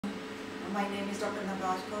My name is Dr.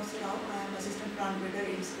 Navraj. I am Assistant Plant Breeder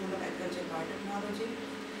in School of Agricultural Biotechnology.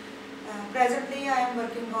 Presently, I am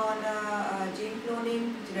working on gene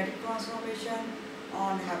cloning, genetic transformation,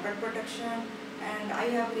 on hybrid protection, and I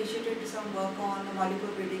have initiated some work on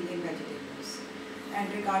molecular breeding in vegetables.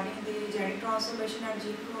 And regarding the genetic transformation and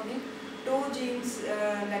gene cloning, two genes,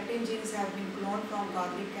 lectin genes, have been cloned from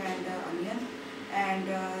garlic and onion, and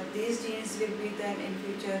these genes will be then in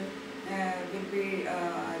future will be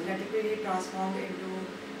genetically transformed into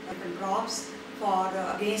different crops for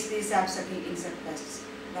against the sap-sucking insect pests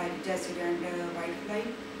like adjudged and whitefly.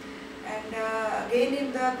 And again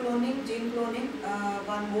in the cloning, gene cloning,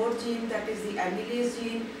 one more gene, that is the amylase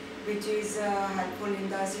gene, which is helpful in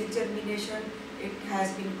the seed germination. It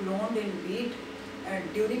has been cloned in wheat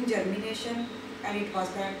during germination, and it was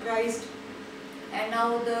characterized. And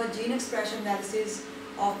now the gene expression analysis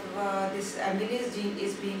of this amylase gene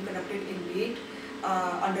is being conducted in wheat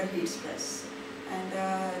under heat stress.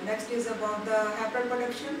 And next is about the hybrid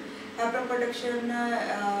production. Hybrid production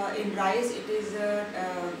in rice, it is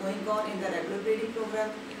going on in the regular breeding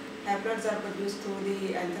program. Hybrids are produced through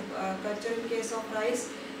the culture in case of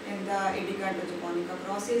rice, in the indica and japonica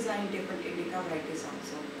crosses, and in different indica varieties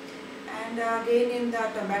also. And again in the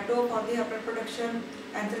tomato, for the hybrid production,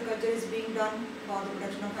 culture is being done for the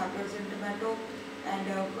production of hybrids in tomato,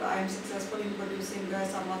 and I am successful in producing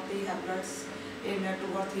some of the hybrids in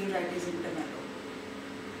 2 or 3 varieties in tomato.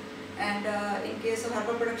 And in case of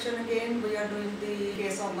hybrid production, again we are doing the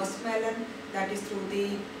case of muskmelon, that is through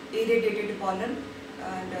the irradiated pollen,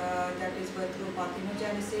 and that is through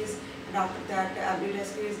parthenogenesis, and after that hybrid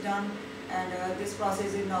rescue is done, and this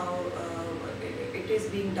process is now it is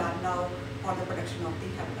being done now for the production of the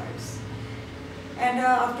hybrids. And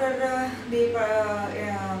after the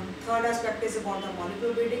third aspect is about the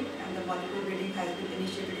molecular breeding, and the molecular breeding has been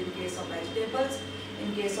initiated in case of vegetables.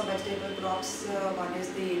 In case of vegetable crops, one is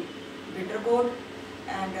the bitter gourd,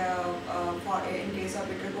 and in case of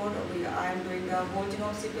bitter gourd, I am doing the whole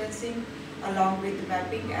genome sequencing along with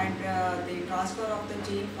mapping and the transfer of the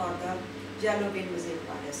gene for the yellow vein mosaic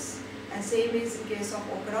virus. And same is in case of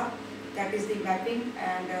okra, that is the mapping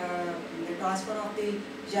and the transfer of the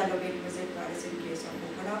yellow vein mosaic virus in case of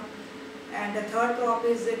okra. And the third crop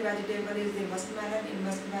is in vegetable is the muskmelon. In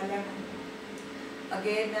muskmelon,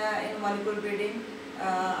 again in molecular breeding,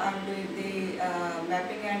 I am doing the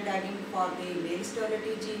mapping and tagging for the male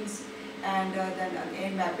sterility genes, and then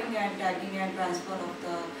again mapping and tagging and transfer of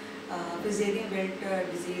the Fusarium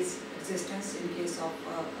wilt disease existence in case of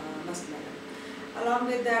muskmelon. Along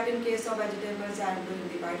with that, in case of vegetables, I am doing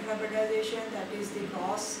the wild hybridization, that is the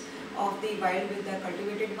cross of the wild with the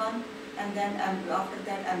cultivated one, and then after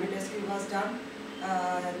that ambidextry was done,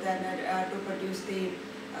 then to produce the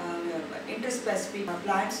interspecific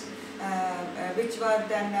plants which were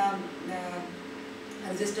then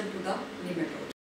resistant to the nematode.